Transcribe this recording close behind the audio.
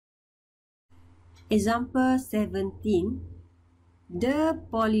Example 17. The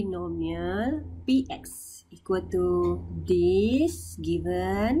polynomial px equal to this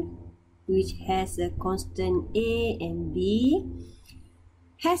given, which has a constant a and b,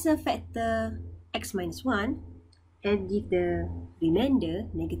 has a factor x minus 1, and give the remainder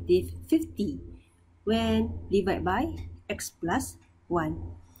negative 50 when divided by x plus 1.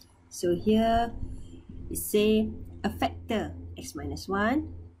 So here it say a factor x minus 1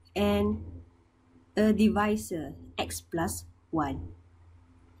 and a divisor x plus 1.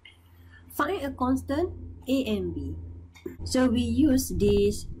 Find a constant a and b. So we use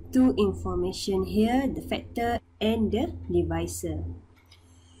these two information here, the factor and the divisor.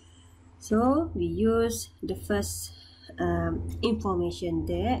 So we use the first information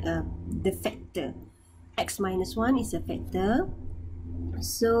there, the factor. X minus 1 is a factor,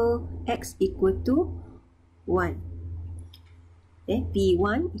 so x equal to 1. Okay,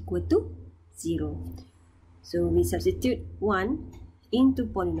 p1 equal to 0. So we substitute 1 into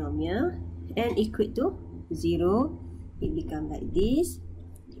polynomial and equate to 0. It becomes like this,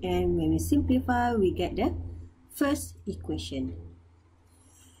 and when we simplify, we get the first equation.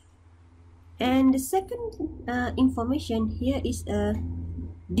 And the second information here is a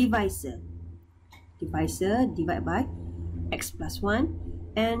divisor. Divisor divided by x plus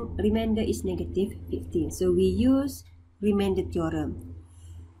 1, and remainder is negative 15. So we use remainder theorem.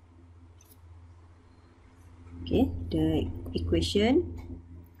 Okay, the equation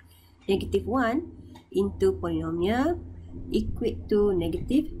negative 1 into polynomial equate to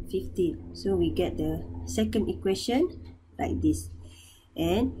negative 15. So we get the second equation like this.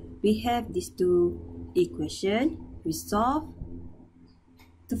 And we have these two equations. We solve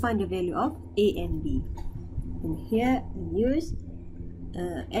to find the value of a and b. And here I use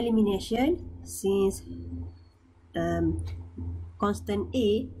elimination, since constant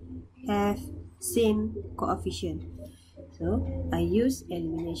a have same coefficient. So I use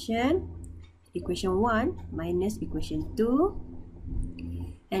elimination, equation 1 minus equation 2,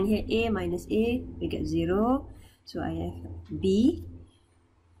 and here a minus a, we get 0. So I have b.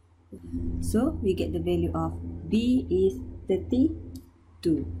 So we get the value of b is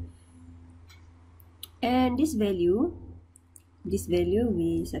 32. And this value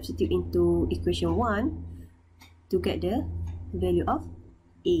we substitute into equation 1 to get the value of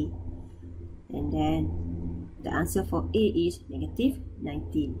a. And then the answer for a is negative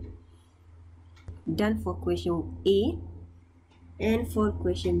 19. Done for question A. And for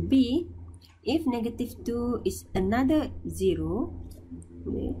question B, if negative 2 is another 0,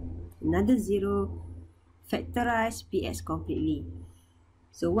 okay, another 0, factorize px completely.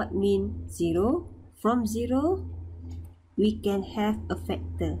 So what means 0? From 0, we can have a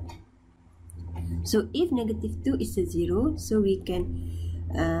factor. So if negative 2 is a 0, so we can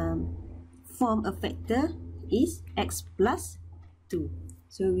form a factor is x plus 2.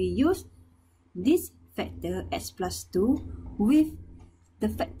 So we use this factor x plus 2 with the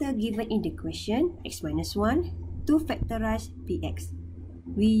factor given in the question x minus 1 to factorize px.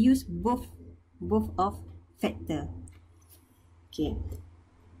 We use both of factor. Okay.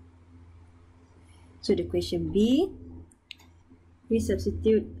 So the question B, we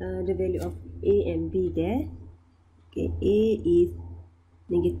substitute the value of a and b there. Okay, a is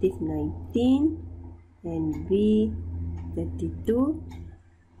negative 19 and b 32.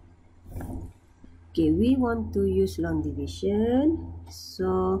 Okay, we want to use long division,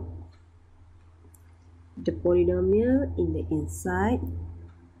 so the polynomial in the inside,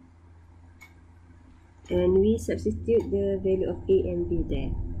 and we substitute the value of a and b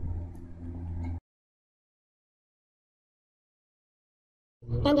there.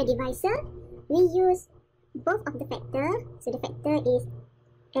 And the divisor, we use both of the factor. So the factor is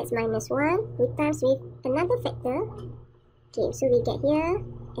x minus 1, we times with another factor. Okay, so we get here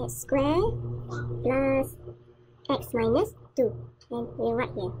x squared plus x minus 2, and we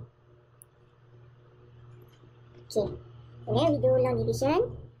write here. Okay, and then we do long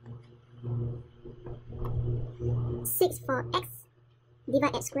division. 6 for x,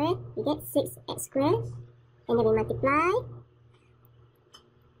 divide x squared, we get 6x squared, and then we multiply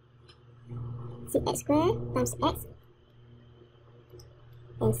 6x squared times x,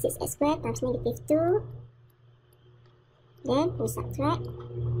 and 6x squared times negative 2. Then we subtract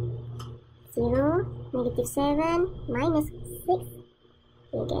 0, negative 7 minus 6.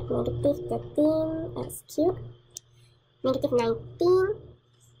 We get negative 13x cubed. Negative 19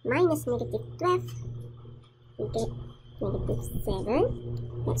 minus negative 12. We get negative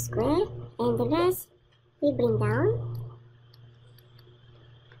 7x squared. And the rest we bring down.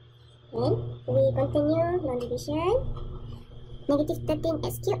 And we continue long division. Negative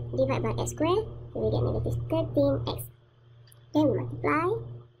 13x cubed divided by x squared, we get negative 13x. Then we multiply.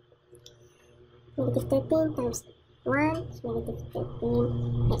 Negative 13 times 1 is negative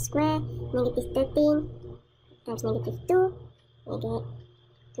 13x squared. Negative 13 times negative 2, we get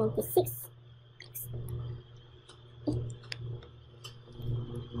 26x.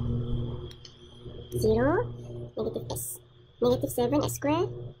 0, negative s. Negative 7x squared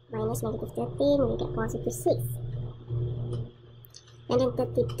minus negative 13, we get positive 6. And then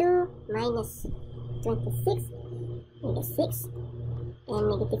 32 minus 26, we get 6. And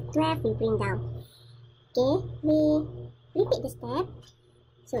negative 12, we bring down. Okay, we repeat the step.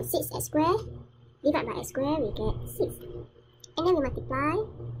 So 6x squared divided by x squared, we get 6. And then we multiply.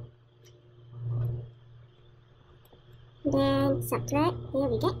 Then subtract, here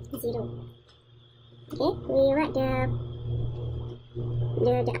we get 0. Okay, we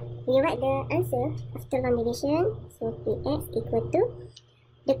write the answer after long division. So px equal to,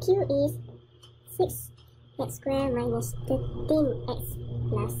 the q is 6x squared minus 13x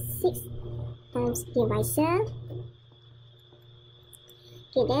plus 6 times divisor.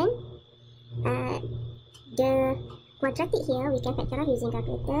 Okay, then the quadratic here we can factorize using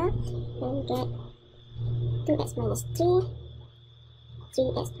calculator and get 2x minus 3,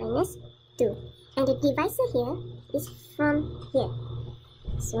 3x minus 2. And the divisor here is from here.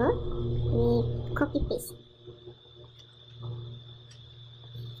 So we copy paste.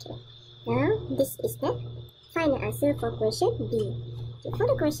 Okay. Now this is the final answer for question B. Okay, for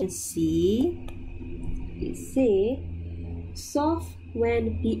the question C, it says solve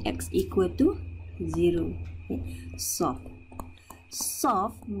when px equal to 0. Okay.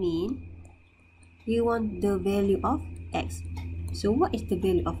 Solve mean we want the value of x. So what is the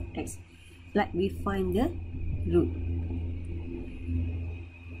value of x? Like we find the root.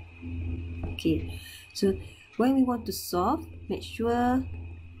 Okay, so when we want to solve, make sure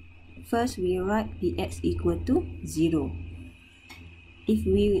first we write px equal to 0. If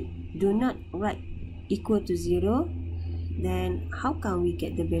we do not write equal to 0, then how can we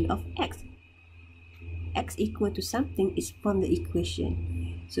get the value of x? X equal to something is from the equation.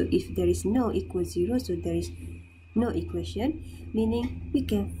 So if there is no equal 0, so there is no equation, meaning we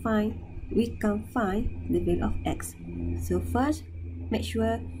can find the value of x. So first, make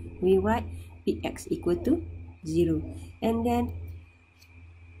sure we write px equal to 0, and then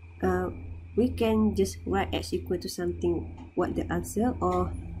we can just write x equal to something, what the answer,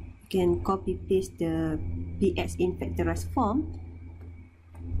 or we can copy paste the px in factorized form.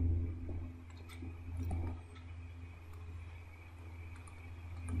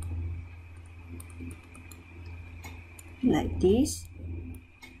 Like this,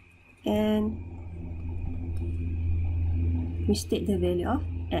 and we state the value of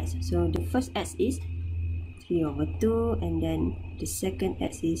x. So the first x is 3/2, and then the second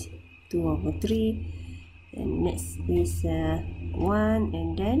x is 2/3, and next is 1,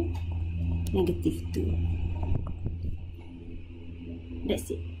 and then negative 2.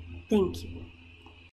 That's it. Thank you.